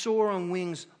will soar on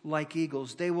wings like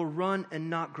eagles. They will run and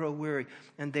not grow weary.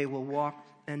 And they will walk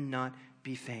and not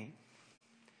be faint.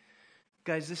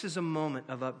 Guys, this is a moment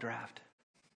of updraft.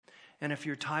 And if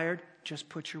you're tired, just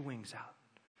put your wings out.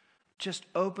 Just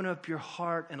open up your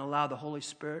heart and allow the Holy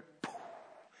Spirit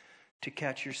to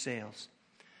catch your sails.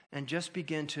 And just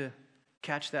begin to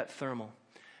catch that thermal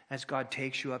as God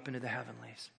takes you up into the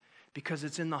heavenlies. Because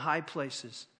it's in the high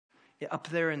places, up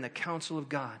there in the counsel of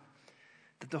God,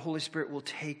 that the Holy Spirit will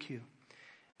take you.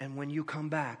 And when you come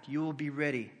back, you will be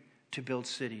ready to build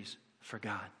cities for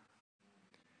God.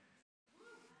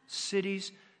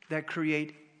 Cities that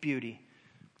create beauty.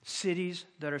 Cities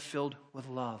that are filled with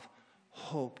love,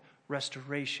 hope,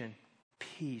 restoration,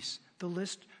 peace. The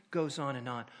list goes on and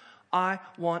on. I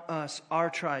want us, our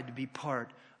tribe, to be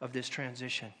part of this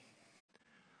transition.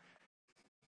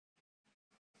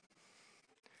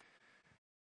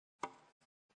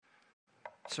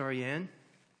 So are you in?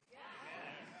 Yes.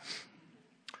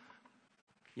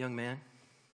 Young man,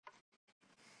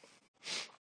 I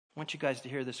want you guys to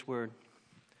hear this word.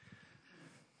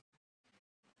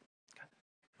 God,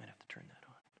 I might have to turn that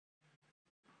on.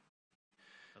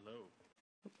 Hello.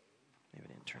 Maybe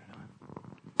I didn't turn it on.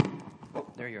 Oh,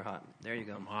 there you're hot. There you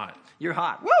go. I'm hot. You're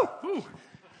hot. Woo! Woo! I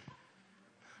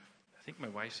think my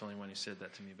wife's the only one who said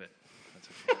that to me, but that's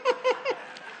okay.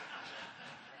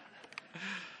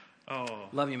 Oh.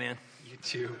 Love you, man. You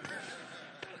too.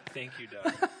 Thank you,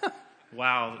 Doug.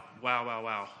 Wow.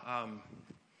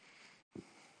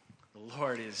 The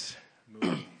Lord is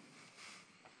moving.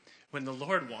 When the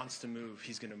Lord wants to move,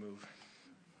 he's going to move.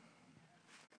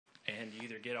 And you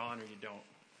either get on or you don't.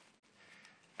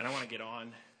 And I want to get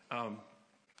on.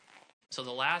 So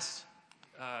the last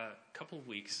couple of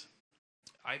weeks,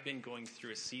 I've been going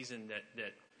through a season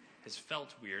that has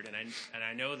felt weird. And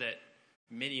I know that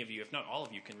many of you, if not all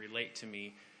of you, can relate to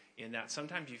me in that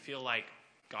sometimes you feel like,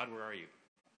 God, where are you?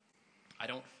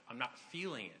 I'm not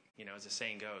feeling it, as the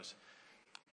saying goes.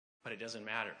 But it doesn't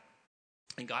matter.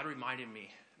 And God reminded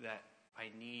me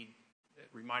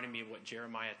of what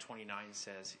Jeremiah 29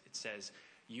 says. It says,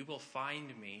 you will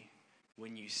find me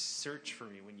when you search for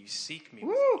me, when you seek me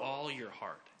with all your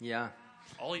heart. Yeah.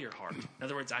 All your heart. In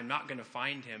other words, I'm not going to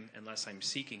find him unless I'm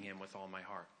seeking him with all my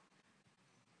heart.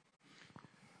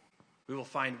 We will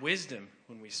find wisdom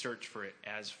when we search for it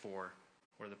as for,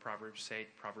 what do the Proverbs say?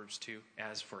 Proverbs 2,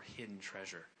 as for hidden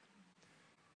treasure.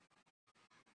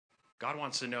 God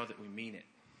wants to know that we mean it.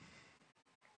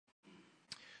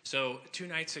 So 2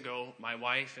 nights ago, my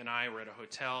wife and I were at a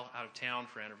hotel out of town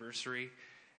for anniversary,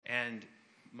 and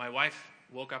my wife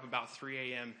woke up about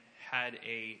 3 a.m., had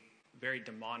a very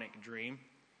demonic dream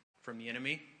from the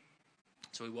enemy.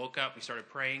 So we woke up, we started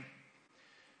praying,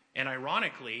 and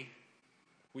ironically,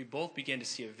 we both began to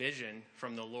see a vision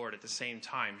from the Lord at the same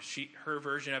time. Her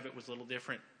version of it was a little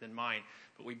different than mine,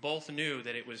 but we both knew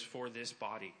that it was for this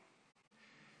body.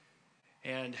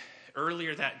 And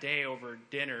earlier that day, over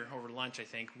dinner, over lunch, I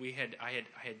think, I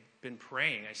had been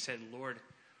praying. I said, Lord,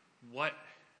 what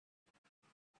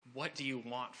do you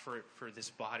want for this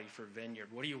body, for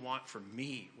Vineyard? What do you want for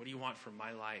me? What do you want for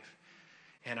my life?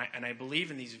 And I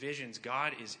believe in these visions,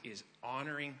 God is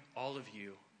honoring all of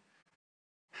you.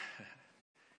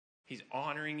 He's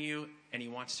honoring you, and he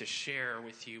wants to share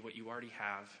with you what you already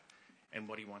have and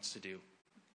what he wants to do.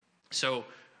 So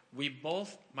we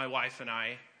both, my wife and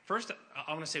I, first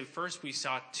we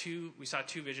saw two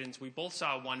visions. We both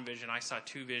saw one vision. I saw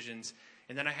two visions,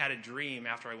 and then I had a dream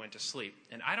after I went to sleep.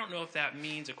 And I don't know if that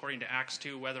means, according to Acts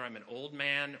 2, whether I'm an old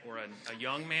man or a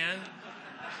young man.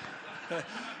 That's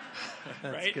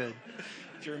right? Good.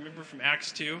 Do you remember from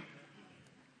Acts 2?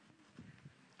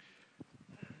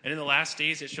 And in the last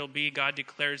days it shall be, God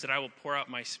declares, that I will pour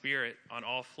out my spirit on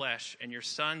all flesh, and your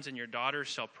sons and your daughters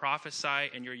shall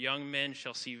prophesy, and your young men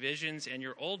shall see visions, and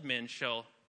your old men shall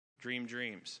dream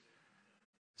dreams.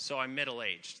 So I'm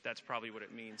middle-aged. That's probably what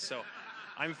it means. So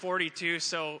I'm 42,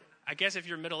 so I guess if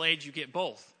you're middle-aged, you get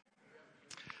both.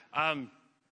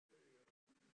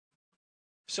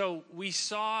 So we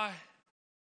saw, I'm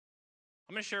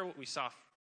going to share what we saw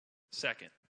second.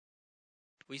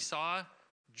 We saw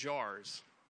jars.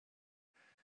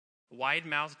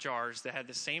 wide-mouthed jars that had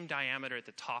the same diameter at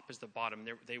the top as the bottom.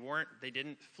 They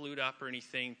didn't flute up or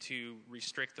anything to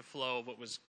restrict the flow of what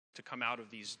was to come out of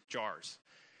these jars.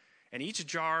 And each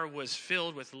jar was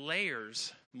filled with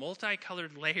layers,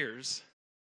 multicolored layers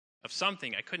of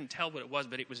something. I couldn't tell what it was,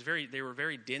 but they were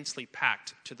very densely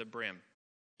packed to the brim,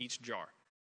 each jar.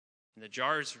 And the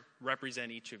jars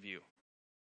represent each of you,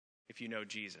 if you know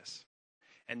Jesus.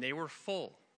 And they were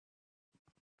full,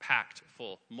 packed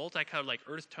full, multicolored, like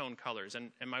earth tone colors.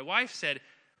 And my wife said,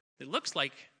 it looks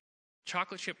like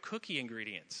chocolate chip cookie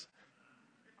ingredients.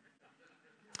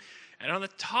 And on the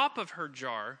top of her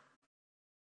jar,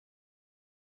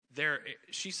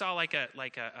 she saw like a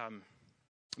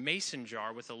mason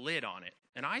jar with a lid on it.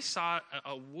 And I saw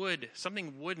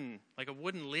something wooden, like a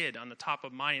wooden lid on the top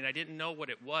of mine, and I didn't know what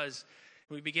it was.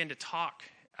 And we began to talk,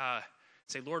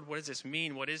 say, Lord, what does this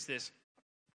mean? What is this?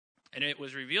 And it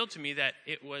was revealed to me that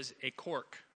it was a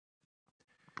cork.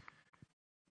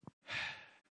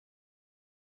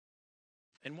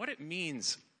 And what it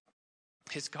means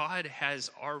is God has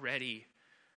already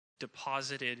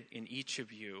deposited in each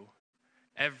of you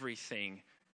everything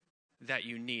that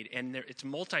you need. And it's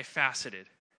multifaceted.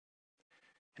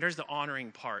 And there's the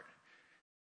honoring part.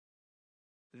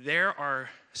 There are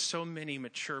so many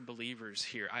mature believers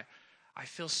here. I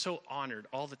feel so honored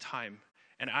all the time.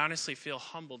 And I honestly feel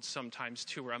humbled sometimes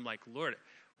too, where I'm like, Lord,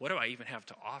 what do I even have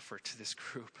to offer to this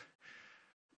group?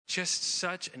 Just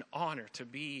such an honor to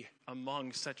be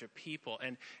among such a people.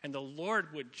 And the Lord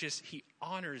He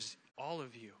honors all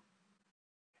of you.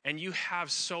 And you have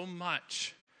so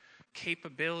much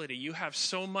capability. You have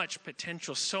so much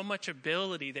potential, so much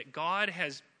ability that God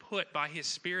has put by His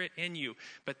Spirit in you.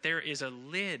 But there is a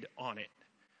lid on it.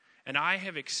 And I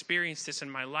have experienced this in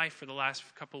my life for the last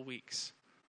couple weeks.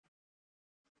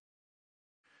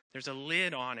 There's a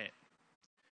lid on it.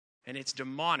 And it's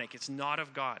demonic. It's not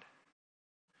of God.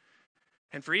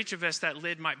 And for each of us, that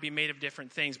lid might be made of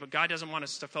different things, but God doesn't want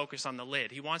us to focus on the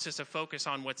lid. He wants us to focus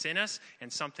on what's in us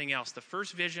and something else. The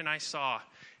first vision I saw,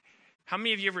 how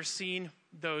many of you ever seen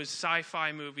those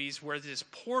sci-fi movies where this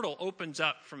portal opens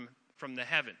up from the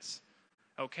heavens?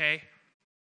 Okay?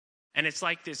 And it's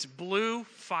like this blue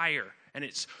fire, and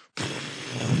it's...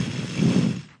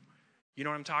 You know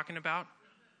what I'm talking about?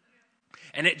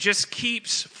 And it just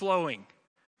keeps flowing.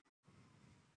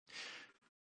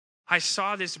 I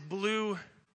saw this blue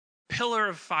pillar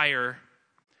of fire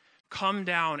come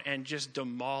down and just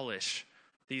demolish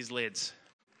these lids.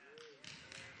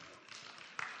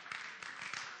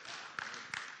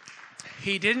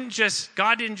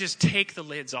 God didn't just take the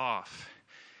lids off.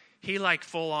 He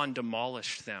full on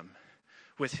demolished them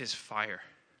with His fire.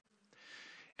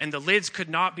 And the lids could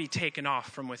not be taken off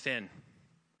from within.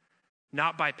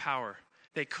 Not by power.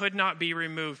 They could not be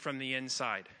removed from the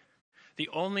inside. The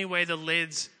only way the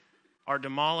lids are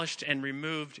demolished and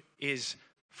removed is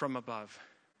from above.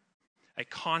 A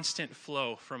constant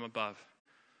flow from above.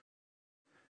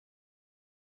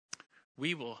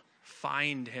 We will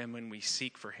find Him when we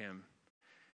seek for Him.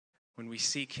 When we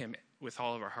seek Him with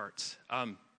all of our hearts.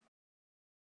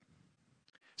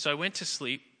 So I went to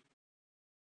sleep,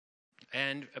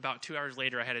 and about 2 hours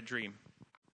later I had a dream.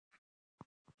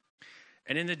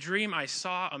 And in the dream I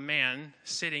saw a man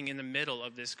sitting in the middle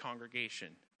of this congregation.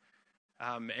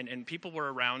 And people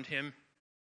were around him.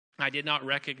 I did not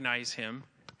recognize him.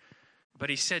 But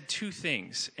he said two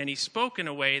things. And he spoke in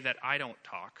a way that I don't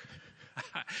talk.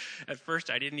 At first,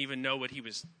 I didn't even know what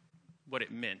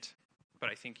it meant. But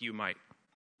I think you might.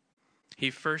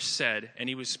 He first said, and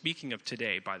he was speaking of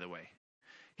today, by the way.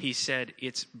 He said,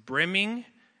 it's brimming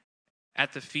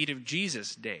at the feet of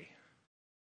Jesus Day.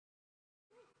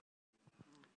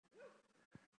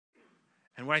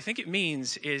 And what I think it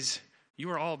means is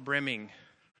you are all brimming.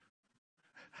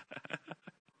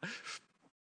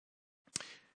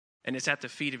 And it's at the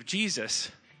feet of Jesus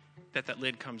that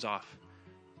lid comes off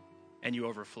and you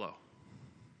overflow.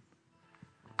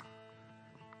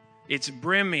 It's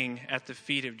brimming at the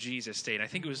feet of Jesus Day. And I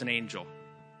think it was an angel.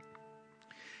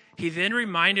 He then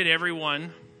reminded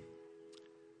everyone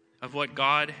of what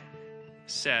God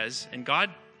says. And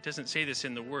God doesn't say this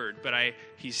in the Word, but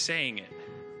He's saying it.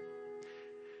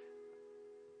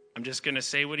 I'm just going to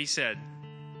say what He said.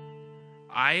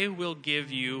 I will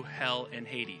give you hell and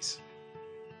Hades.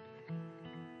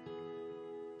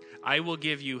 I will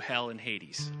give you hell and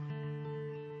Hades.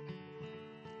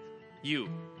 You.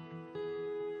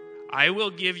 I will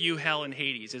give you hell and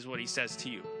Hades is what He says to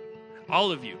you.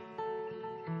 All of you.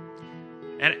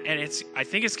 And I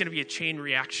think it's going to be a chain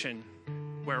reaction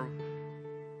where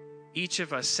each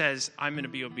of us says, I'm going to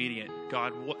be obedient.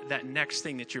 God, that next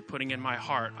thing that you're putting in my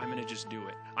heart, I'm going to just do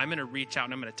it. I'm going to reach out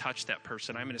and I'm going to touch that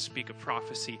person. I'm going to speak a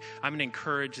prophecy. I'm going to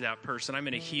encourage that person. I'm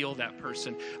going to heal that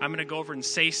person. I'm going to go over and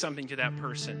say something to that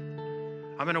person.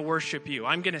 I'm going to worship you.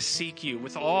 I'm going to seek you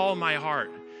with all my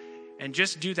heart. And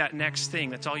just do that next thing.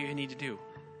 That's all you need to do.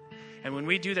 And when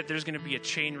we do that, there's going to be a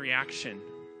chain reaction.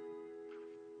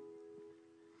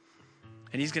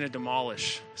 And he's going to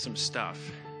demolish some stuff.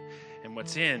 And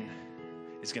what's in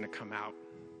is going to come out.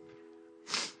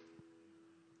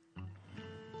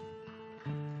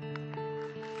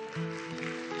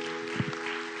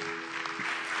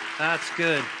 That's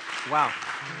good. Wow.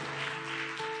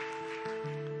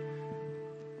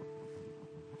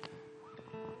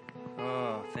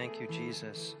 Oh, thank you,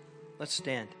 Jesus. Let's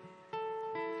stand.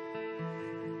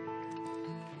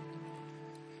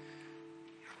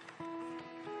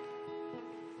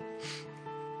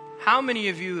 How many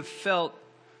of you have felt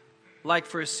like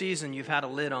for a season you've had a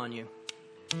lid on you?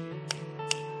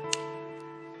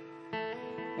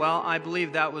 Well, I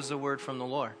believe that was the word from the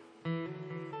Lord.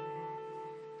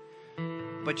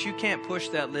 But you can't push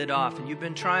that lid off, and you've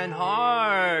been trying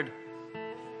hard.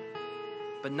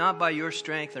 But not by your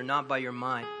strength or not by your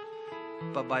mind,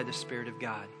 but by the Spirit of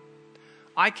God.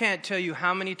 I can't tell you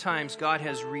how many times God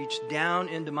has reached down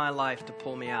into my life to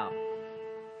pull me out.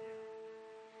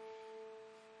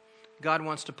 God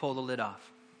wants to pull the lid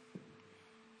off.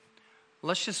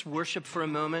 Let's just worship for a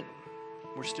moment.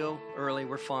 We're still early.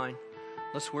 We're fine.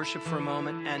 Let's worship for a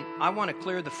moment. And I want to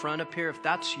clear the front up here. If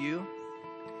that's you,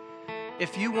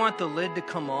 if you want the lid to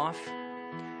come off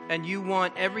and you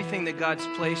want everything that God's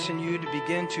placed in you to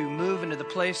begin to move into the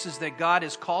places that God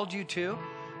has called you to,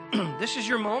 this is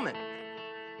your moment.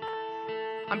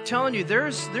 I'm telling you, there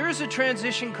is a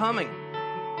transition coming.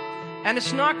 And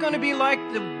it's not going to be like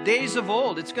the days of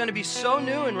old. It's going to be so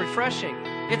new and refreshing.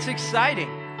 It's exciting.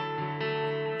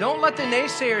 Don't let the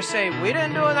naysayers say, we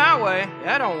didn't do it that way.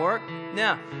 That don't work.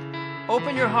 Yeah.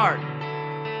 Open your heart.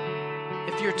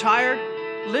 If you're tired,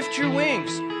 lift your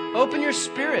wings. Open your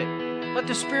spirit. Let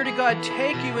the Spirit of God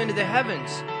take you into the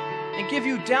heavens and give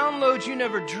you downloads you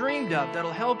never dreamed of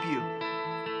that'll help you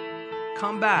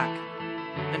come back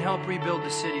and help rebuild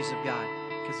the cities of God.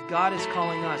 Because God is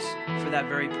calling us for that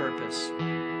very purpose.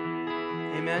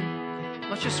 Amen?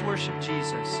 Let's just worship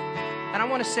Jesus. And I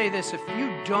want to say this, if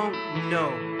you don't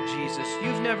know Jesus,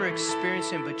 you've never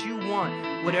experienced Him, but you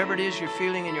want whatever it is you're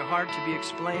feeling in your heart to be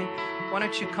explained, why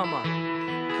don't you come up?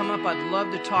 Come up, I'd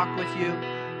love to talk with you.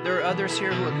 There are others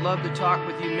here who would love to talk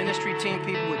with you. Ministry team,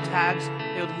 people with tags,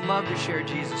 they would love to share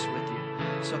Jesus with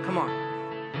you. So come on,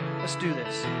 let's do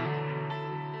this.